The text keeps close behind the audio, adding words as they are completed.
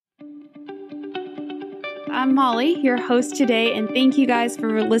I'm Molly, your host today, and thank you guys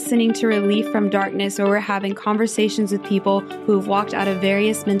for listening to Relief from Darkness, where we're having conversations with people who have walked out of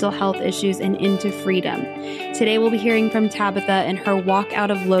various mental health issues and into freedom. Today we'll be hearing from Tabitha and her walk out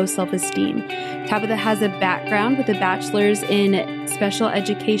of low self-esteem. Tabitha has a background with a bachelor's in special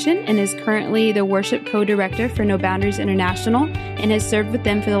education and is currently the worship co-director for No Boundaries International and has served with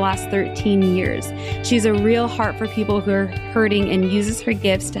them for the last 13 years. She's a real heart for people who are hurting and uses her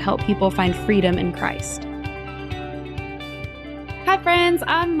gifts to help people find freedom in Christ. Hi friends,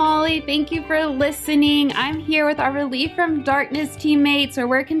 I'm Molly. Thank you for listening. I'm here with our Relief from Darkness teammates, where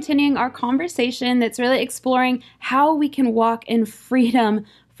we're continuing our conversation that's really exploring how we can walk in freedom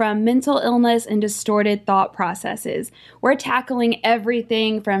from mental illness and distorted thought processes. We're tackling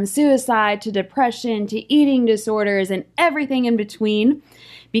everything from suicide to depression to eating disorders and everything in between,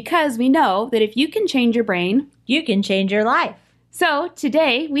 because we know that if you can change your brain, you can change your life. So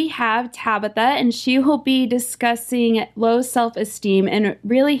today we have Tabitha, and she will be discussing low self-esteem and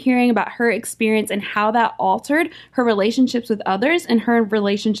really hearing about her experience and how that altered her relationships with others and her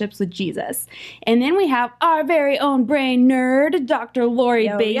relationships with Jesus. And then we have our very own brain nerd, Dr. Lori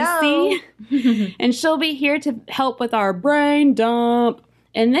Basie, and she'll be here to help with our brain dump.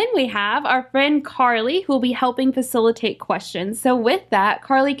 And then we have our friend Carly, who will be helping facilitate questions. So with that,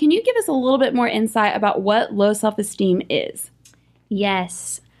 Carly, can you give us a little bit more insight about what low self-esteem is?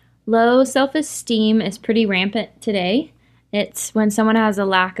 Yes. Low self-esteem is pretty rampant today. It's when someone has a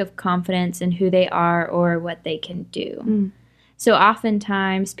lack of confidence in who they are or what they can do. So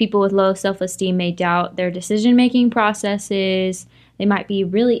oftentimes, people with low self-esteem may doubt their decision-making processes. They might be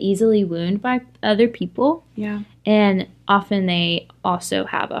really easily wounded by other people. Yeah. And often they also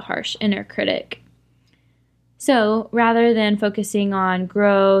have a harsh inner critic. So rather than focusing on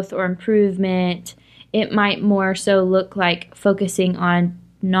growth or improvement, it might more so look like focusing on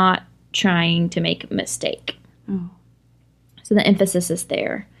not trying to make a mistake. So the emphasis is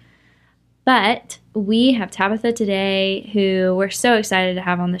there. But we have Tabitha today, who we're so excited to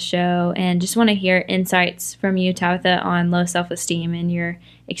have on the show, and just want to hear insights from you, Tabitha, on low self-esteem and your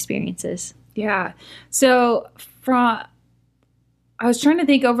experiences. Yeah. So I was trying to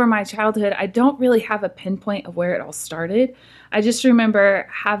think over my childhood. I don't really have a pinpoint of where it all started. I just remember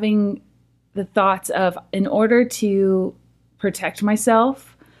having the thoughts of, in order to protect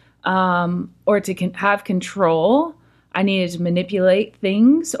myself or to have control, I needed to manipulate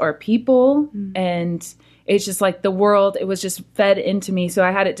things or people. And it's just like the world, it was just fed into me. So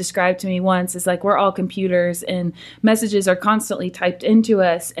I had it described to me once. It's like we're all computers and messages are constantly typed into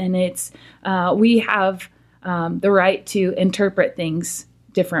us. And it's we have the right to interpret things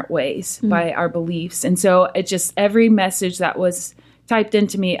different ways by our beliefs. And so it just, every message that was typed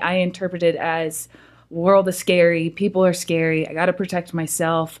into me, I interpreted as, world is scary, people are scary, I got to protect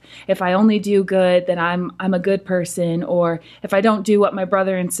myself. If I only do good, then I'm a good person. Or if I don't do what my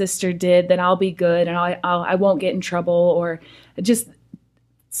brother and sister did, then I'll be good and I won't get in trouble, or just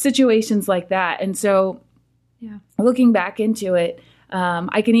situations like that. And so looking back into it,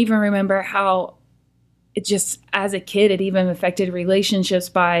 I can even remember how it just, as a kid, it even affected relationships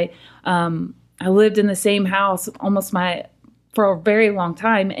by, I lived in the same house for a very long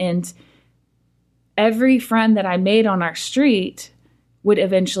time. And every friend that I made on our street would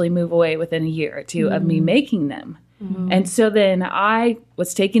eventually move away within a year or two of me making them. And so then I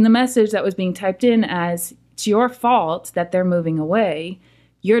was taking the message that was being typed in as, it's your fault that they're moving away.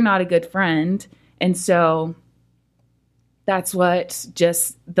 You're not a good friend. And so that's what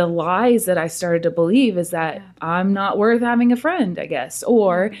just the lies that I started to believe, is that I'm not worth having a friend, I guess.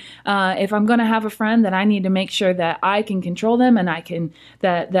 Or if I'm going to have a friend, then I need to make sure that I can control them and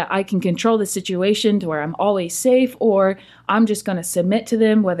that I can control the situation to where I'm always safe, or I'm just going to submit to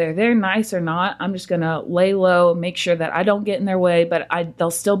them whether they're nice or not. I'm just going to lay low, make sure that I don't get in their way, but they'll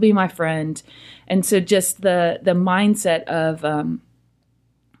still be my friend. And so just the mindset of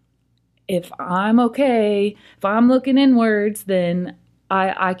if I'm okay, if I'm looking inwards, then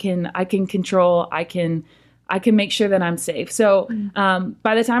I can control, I can make sure that I'm safe. So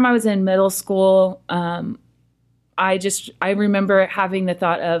by the time I was in middle school, I remember having the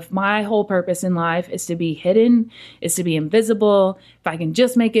thought of, my whole purpose in life is to be hidden, is to be invisible. If I can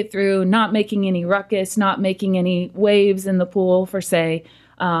just make it through, not making any ruckus, not making any waves in the pool, for say,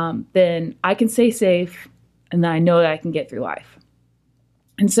 then I can stay safe, and then I know that I can get through life.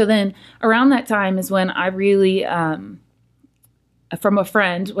 And so then around that time is when I really, from a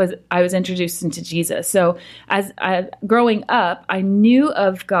friend, I was introduced into Jesus. So growing up, I knew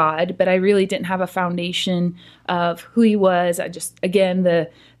of God, but I really didn't have a foundation of who he was. I just, again,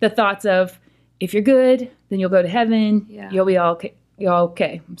 the thoughts of, if you're good, then you'll go to heaven. Yeah. You'll be all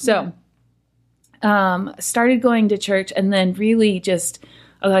okay. So started going to church, and then really just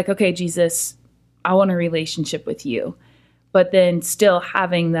like, okay, Jesus, I want a relationship with you. But then still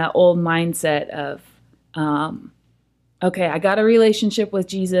having that old mindset of, okay, I got a relationship with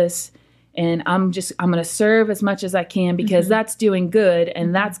Jesus, and I'm going to serve as much as I can because that's doing good,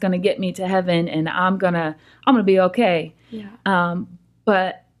 and that's going to get me to heaven, and I'm going to be okay. Yeah.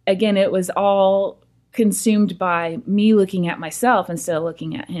 But again, it was all consumed by me looking at myself instead of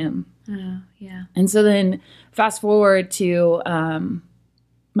looking at him. Oh, yeah. And so then fast forward to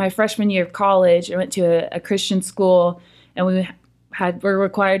my freshman year of college, I went to a Christian school, and were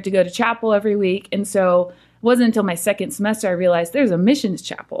required to go to chapel every week. And so it wasn't until my second semester I realized there's a missions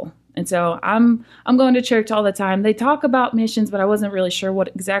chapel. And so I'm going to church all the time. They talk about missions, but I wasn't really sure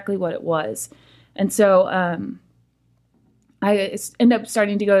exactly what it was. And so I ended up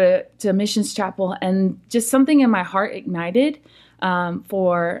starting to go to missions chapel, and just something in my heart ignited.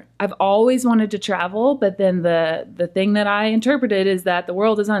 I've always wanted to travel, but then the thing that I interpreted is that the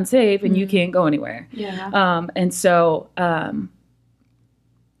world is unsafe and you can't go anywhere. Yeah. And so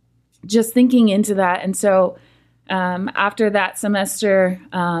just thinking into that. And so after that semester,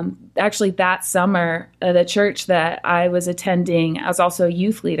 actually that summer, the church that I was attending, I was also a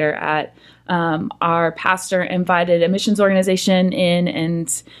youth leader at. Our pastor invited a missions organization in,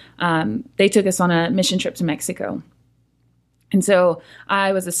 and they took us on a mission trip to Mexico. And so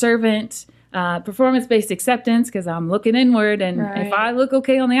I was a servant, performance-based acceptance, because I'm looking inward, and if I look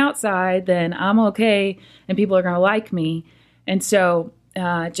okay on the outside, then I'm okay, and people are going to like me. And so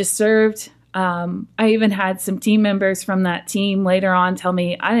just served. I even had some team members from that team later on tell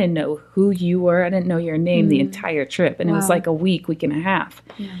me, I didn't know who you were. I didn't know your name the entire trip. And it was like a week and a half.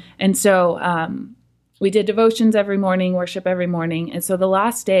 Yeah. And so we did devotions every morning, worship every morning. And so the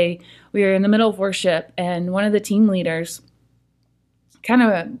last day, we were in the middle of worship, and one of the team leaders kind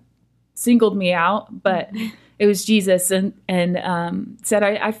of singled me out, but it was Jesus, and said,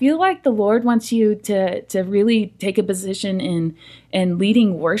 I feel like the Lord wants you to really take a position in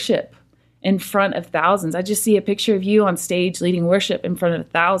leading worship in front of thousands. I just see a picture of you on stage leading worship in front of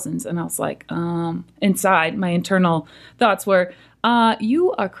thousands. And I was like, inside, my internal thoughts were,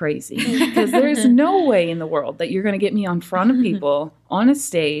 you are crazy, because there's no way in the world that you're going to get me on front of people on a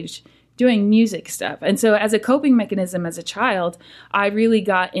stage doing music stuff. And so as a coping mechanism as a child, I really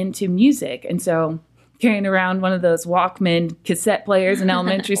got into music. And so carrying around one of those Walkman cassette players in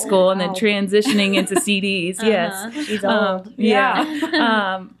elementary school, and then transitioning into CDs. Yes. She's old.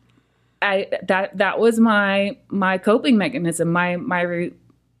 Yeah. That was my coping mechanism, my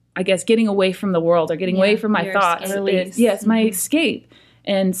I guess getting away from the world, or getting away from my thoughts. Yes, my escape.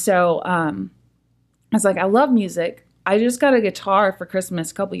 And so I was like, I love music. I just got a guitar for Christmas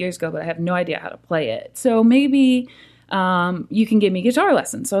a couple years ago, but I have no idea how to play it. So maybe you can give me guitar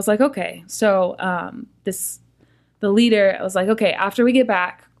lessons. So I was like, okay. So the leader, I was like, okay, after we get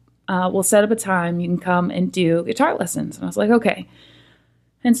back, we'll set up a time. You can come and do guitar lessons. And I was like, okay.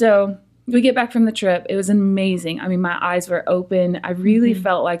 And so we get back from the trip. It was amazing. I mean, my eyes were open. I really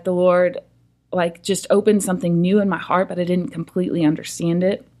felt like the Lord just opened something new in my heart, but I didn't completely understand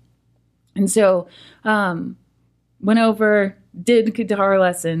it. And so went over, did guitar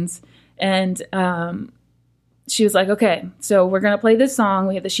lessons, and she was like, okay, so we're going to play this song.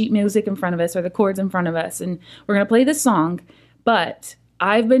 We have the sheet music in front of us, or the chords in front of us, and we're going to play this song, but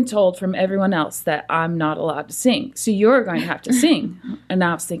I've been told from everyone else that I'm not allowed to sing, so you're going to have to sing. And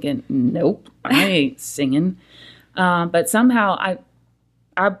I was thinking, nope, I ain't singing. But somehow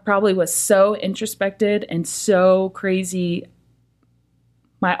I probably was so introspected and so crazy.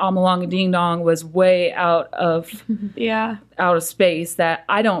 My Amalong Ding Dong was way out of space, that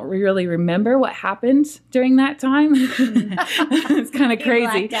I don't really remember what happened during that time. It's kind of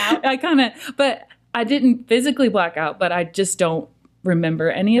crazy. But I didn't physically black out, but I just don't remember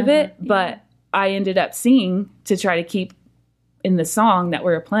any of it. Yeah. But I ended up singing to try to keep in the song that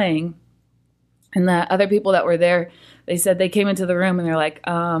we were playing. And the other people that were there, they said they came into the room and they're like,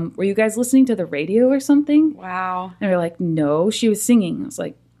 were you guys listening to the radio or something? Wow. And they're like, no, she was singing. I was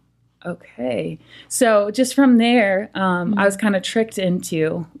like, okay. So just from there, I was kind of tricked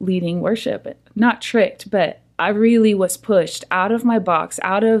into leading worship. Not tricked, but I really was pushed out of my box,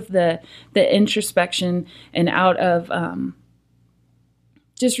 out of the introspection, and out of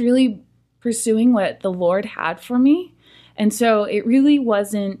just really pursuing what the Lord had for me. And so it really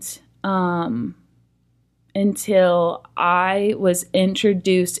wasn't until I was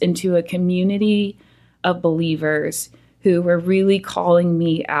introduced into a community of believers who were really calling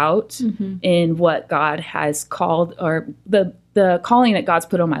me out in what God has called, or the calling that God's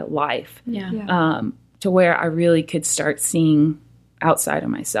put on my life, to where I really could start seeing outside of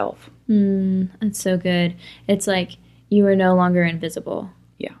myself. That's so good. It's like you were no longer invisible.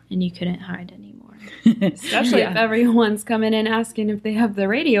 Yeah. And you couldn't hide anymore. Especially if everyone's coming in asking if they have the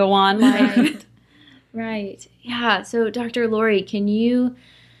radio on. Like, Right. Yeah. So, Dr. Lori, can you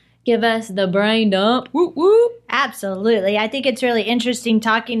give us the brain dump? whoop, whoop. Absolutely. I think it's really interesting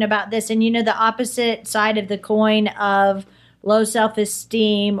talking about this. And, the opposite side of the coin of low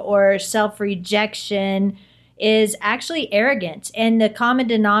self-esteem or self-rejection is actually arrogance. And the common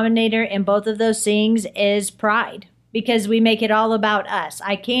denominator in both of those things is pride, because we make it all about us.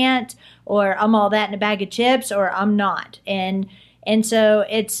 I can't, or I'm all that in a bag of chips, or I'm not. And so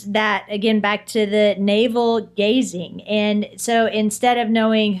it's that, again, back to the navel gazing. And so instead of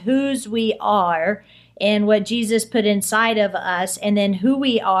knowing whose we are and what Jesus put inside of us, and then who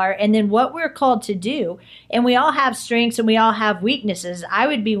we are, and then what we're called to do, and we all have strengths and we all have weaknesses. I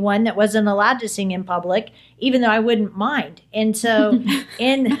would be one that wasn't allowed to sing in public, even though I wouldn't mind. And so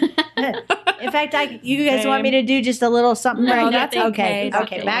in fact, you guys want me to do just a little something No, right now? that's okay. It's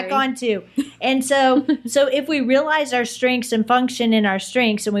Okay, okay, back Lori. on to. And so if we realize our strengths and function in our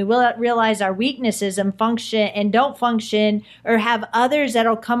strengths, and we will realize our weaknesses and function and don't function, or have others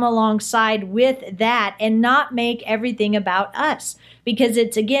that'll come alongside with that and not make everything about us. Because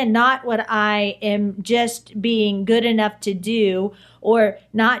it's, again, not what I am just being good enough to do, or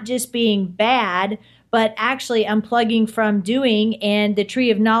not just being bad, but actually unplugging from doing and the tree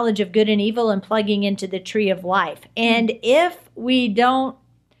of knowledge of good and evil and plugging into the tree of life. And if we don't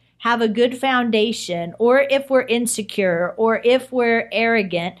have a good foundation, or if we're insecure, or if we're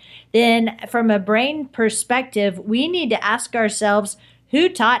arrogant, then from a brain perspective, we need to ask ourselves, who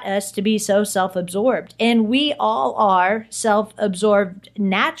taught us to be so self-absorbed? And we all are self-absorbed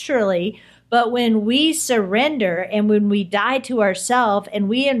naturally. But when we surrender and when we die to ourselves and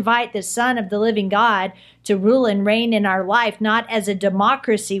we invite the Son of the living God to rule and reign in our life, not as a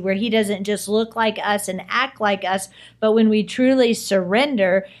democracy where he doesn't just look like us and act like us, but when we truly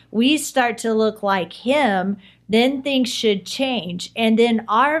surrender, we start to look like him, then things should change. And then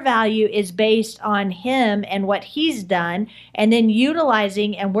our value is based on him and what he's done, and then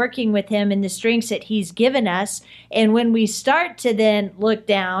utilizing and working with him in the strengths that he's given us. And when we start to then look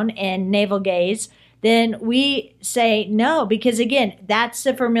down and navel gaze, then we say no, because again, that's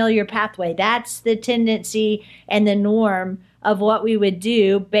the familiar pathway. That's the tendency and the norm of what we would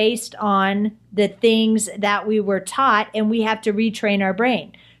do based on the things that we were taught, and we have to retrain our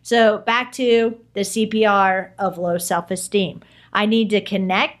brain. So back to the CPR of low self-esteem. I need to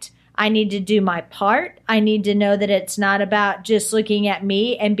connect. I need to do my part. I need to know that it's not about just looking at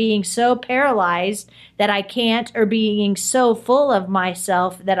me and being so paralyzed that I can't, or being so full of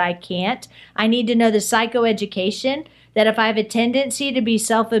myself that I can't. I need to know the psychoeducation, that if I have a tendency to be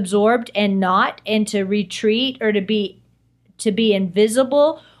self-absorbed and not, and to retreat, or to be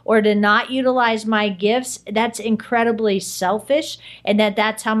invisible, or to not utilize my gifts, that's incredibly selfish, and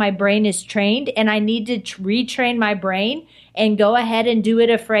that's how my brain is trained. And I need to retrain my brain and go ahead and do it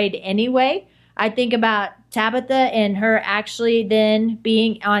afraid anyway. I think about Tabitha and her actually then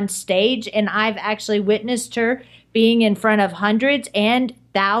being on stage, and I've actually witnessed her being in front of hundreds and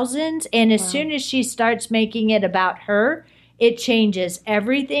thousands. And as soon as she starts making it about her, it changes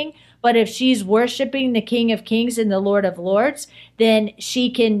everything. But if she's worshiping the King of Kings and the Lord of Lords, then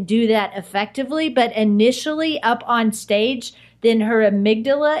she can do that effectively. But initially up on stage, then her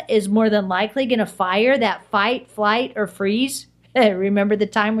amygdala is more than likely going to fire that fight, flight, or freeze. Remember the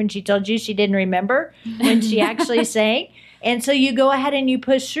time when she told you she didn't remember when she actually sang? And so you go ahead and you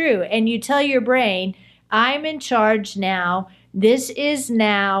push through and you tell your brain, I'm in charge now. This is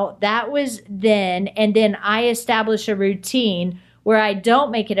now. That was then. And then I establish a routine where I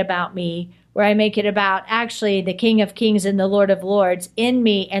don't make it about me, where I make it about actually the King of Kings and the Lord of Lords in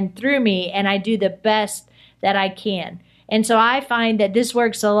me and through me, and I do the best that I can. And so I find that this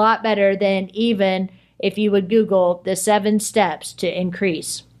works a lot better than even if you would Google the 7 steps to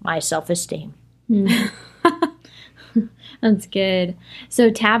increase my self-esteem. That's good.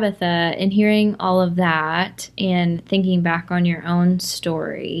 So, Tabitha, in hearing all of that and thinking back on your own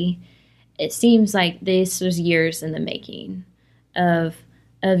story, it seems like this was years in the making of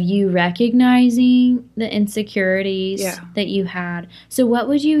you recognizing the insecurities that you had. So what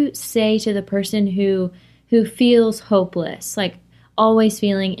would you say to the person who feels hopeless, like always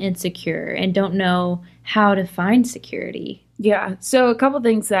feeling insecure and don't know how to find security? Yeah. So a couple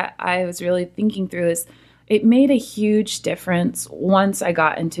things that I was really thinking through is it made a huge difference once I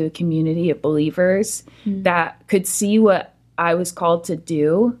got into a community of believers that could see what I was called to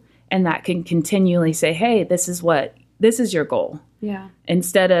do, and that can continually say, hey, this is your goal. Yeah.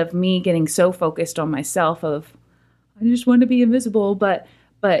 Instead of me getting so focused on myself of, I just want to be invisible. But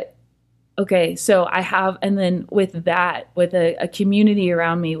okay, so I have, and then with that, with a community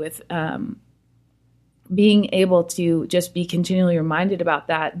around me, with being able to just be continually reminded about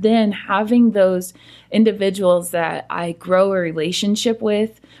that, then having those individuals that I grow a relationship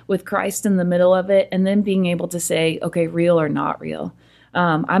with Christ in the middle of it, and then being able to say, okay, real or not real.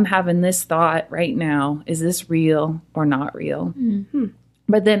 I'm having this thought right now. Is this real or not real? Mm-hmm.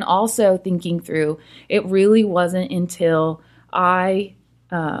 But then also thinking through, it really wasn't until I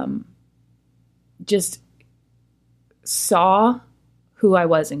just saw who I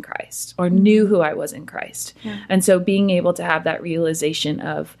was in Christ, or knew who I was in Christ. Yeah. And so being able to have that realization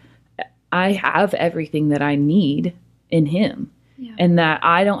of, I have everything that I need in him. Yeah. And that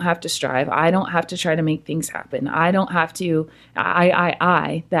I don't have to strive. I don't have to try to make things happen. I don't have to,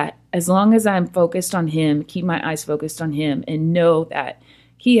 that as long as I'm focused on him, keep my eyes focused on him, and know that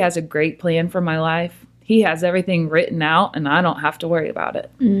he has a great plan for my life. He has everything written out, and I don't have to worry about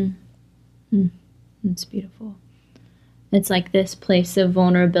it. It's beautiful. It's like this place of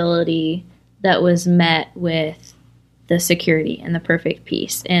vulnerability that was met with the security and the perfect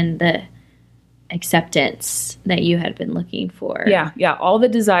peace and the acceptance that you had been looking for. Yeah. All the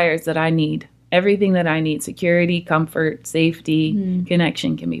desires that I need, everything that I need, security, comfort, safety,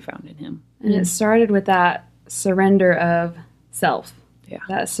 connection, can be found in him. And it started with that surrender of self. Yeah.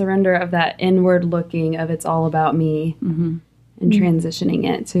 That surrender of that inward looking of it's all about me, and transitioning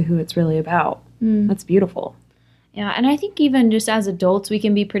it to who it's really about. That's beautiful. Yeah, and I think even just as adults, we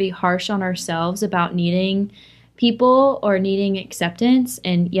can be pretty harsh on ourselves about needing people or needing acceptance.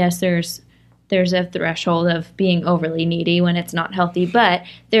 And yes, there's a threshold of being overly needy when it's not healthy, but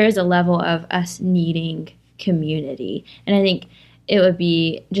there is a level of us needing community. And I think it would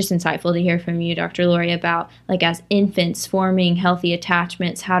be just insightful to hear from you, Dr. Lori, about, like, as infants forming healthy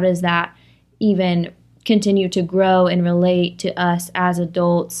attachments, how does that even continue to grow and relate to us as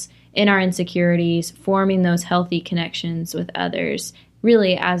adults in our insecurities, forming those healthy connections with others,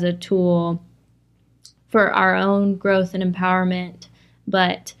 really as a tool for our own growth and empowerment,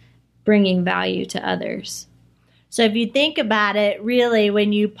 but bringing value to others. So if you think about it, really,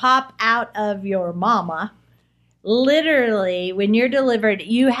 when you pop out of your mama, literally, when you're delivered,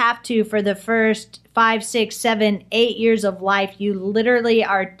 you have to, for the first 5, 6, 7, 8 years of life, you literally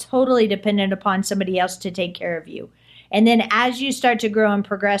are totally dependent upon somebody else to take care of you. And then as you start to grow and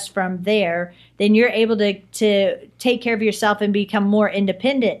progress from there, then you're able to take care of yourself and become more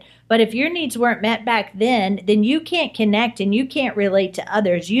independent. But if your needs weren't met back then you can't connect and you can't relate to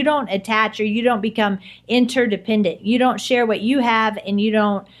others. You don't attach, or you don't become interdependent. You don't share what you have, and you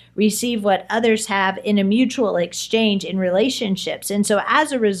don't receive what others have in a mutual exchange in relationships. And so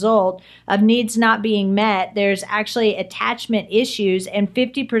as a result of needs not being met, there's actually attachment issues, and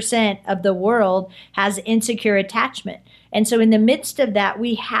 50% of the world has insecure attachment. And so in the midst of that,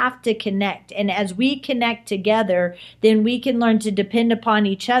 we have to connect. And as we connect together, then we can learn to depend upon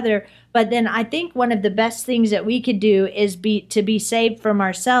each other. But then I think one of the best things that we could do is to be saved from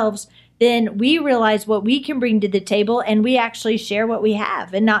ourselves. Then we realize what we can bring to the table, and we actually share what we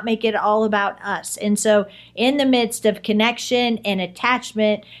have and not make it all about us. And so in the midst of connection and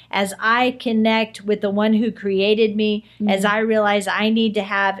attachment, as I connect with the one who created me, as I realize I need to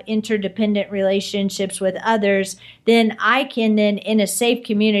have interdependent relationships with others, then I can then, in a safe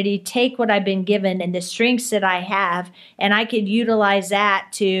community, take what I've been given and the strengths that I have, and I could utilize that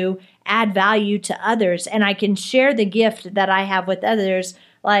to add value to others. And I can share the gift that I have with others,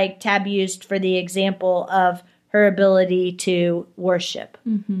 like Tab used for the example of her ability to worship.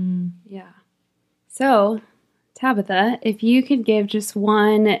 Yeah. So, Tabitha, if you could give just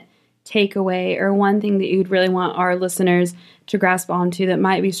one takeaway or one thing that you'd really want our listeners to grasp onto that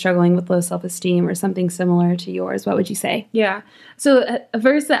might be struggling with low self-esteem or something similar to yours, what would you say? Yeah. So a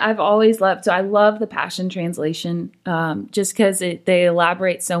verse that I've always loved, so I love the Passion Translation, just because they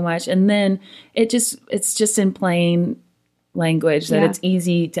elaborate so much. And then it's just in plain language that it's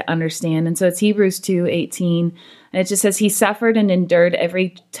easy to understand. And so it's Hebrews 2:18, and it just says, he suffered and endured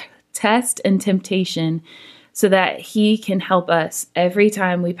every test and temptation so that he can help us every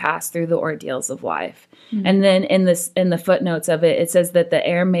time we pass through the ordeals of life. And then in the footnotes of it, it says that the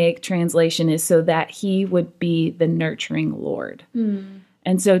Aramaic translation is so that he would be the nurturing Lord.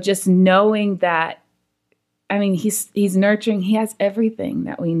 And so just knowing that, I mean, he's nurturing, he has everything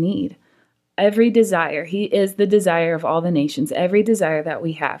that we need. Every desire, he is the desire of all the nations. Every desire that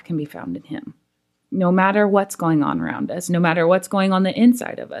we have can be found in him, no matter what's going on around us, no matter what's going on the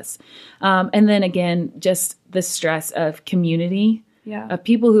inside of us. And then again, just the stress of community, of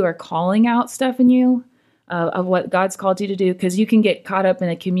people who are calling out stuff in you, of what God's called you to do, because you can get caught up in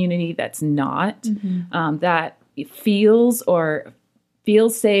a community that's not, that feels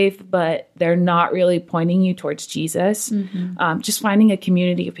safe, but they're not really pointing you towards Jesus. Just finding a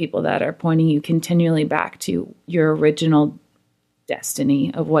community of people that are pointing you continually back to your original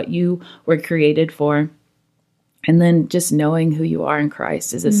destiny of what you were created for. And then just knowing who you are in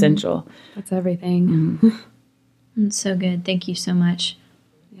Christ is essential. That's everything. That's so good. Thank you so much.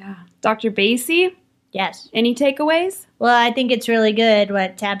 Yeah. Dr. Basie, Yes. any takeaways? Well, I think it's really good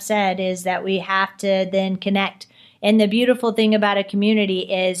what Tab said is that we have to then connect. And the beautiful thing about a community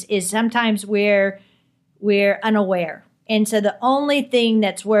is sometimes we're unaware. And so the only thing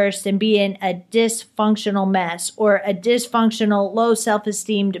that's worse than being a dysfunctional mess or a dysfunctional, low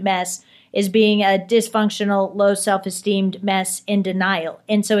self-esteemed mess is being a dysfunctional, low self-esteemed mess in denial.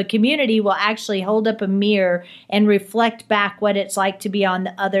 And so a community will actually hold up a mirror and reflect back what it's like to be on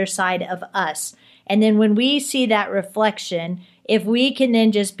the other side of us. And then when we see that reflection, if we can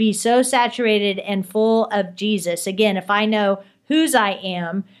then just be so saturated and full of Jesus, again, if I know whose I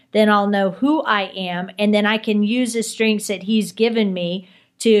am, then I'll know who I am, and then I can use the strengths that he's given me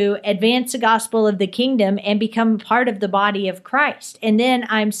to advance the gospel of the kingdom and become part of the body of Christ. And then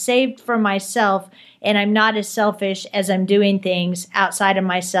I'm saved from myself, and I'm not as selfish as I'm doing things outside of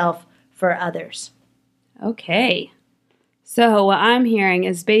myself for others. Okay. So what I'm hearing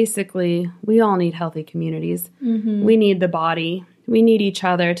is basically we all need healthy communities. We need the body. We need each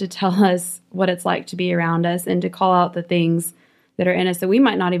other to tell us what it's like to be around us and to call out the things that are in us that we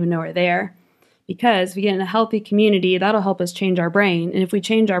might not even know are there. Because we get in a healthy community, that'll help us change our brain. And if we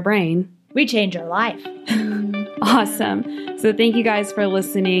change our brain, We change our life. awesome. So thank you guys for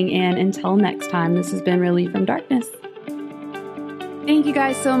listening. And until next time, this has been Relief from Darkness. Thank you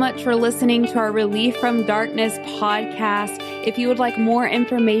guys so much for listening to our Relief from Darkness podcast. If you would like more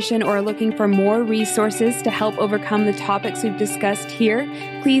information or are looking for more resources to help overcome the topics we've discussed here,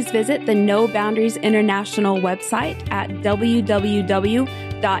 please visit the No Boundaries International website at www.nbint.org,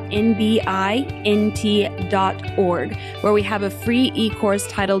 where we have a free e-course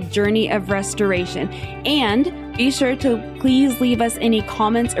titled Journey of Restoration. And be sure to please leave us any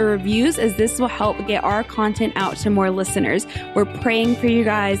comments or reviews, as this will help get our content out to more listeners. We're praying for you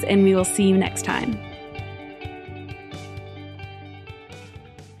guys, and we will see you next time.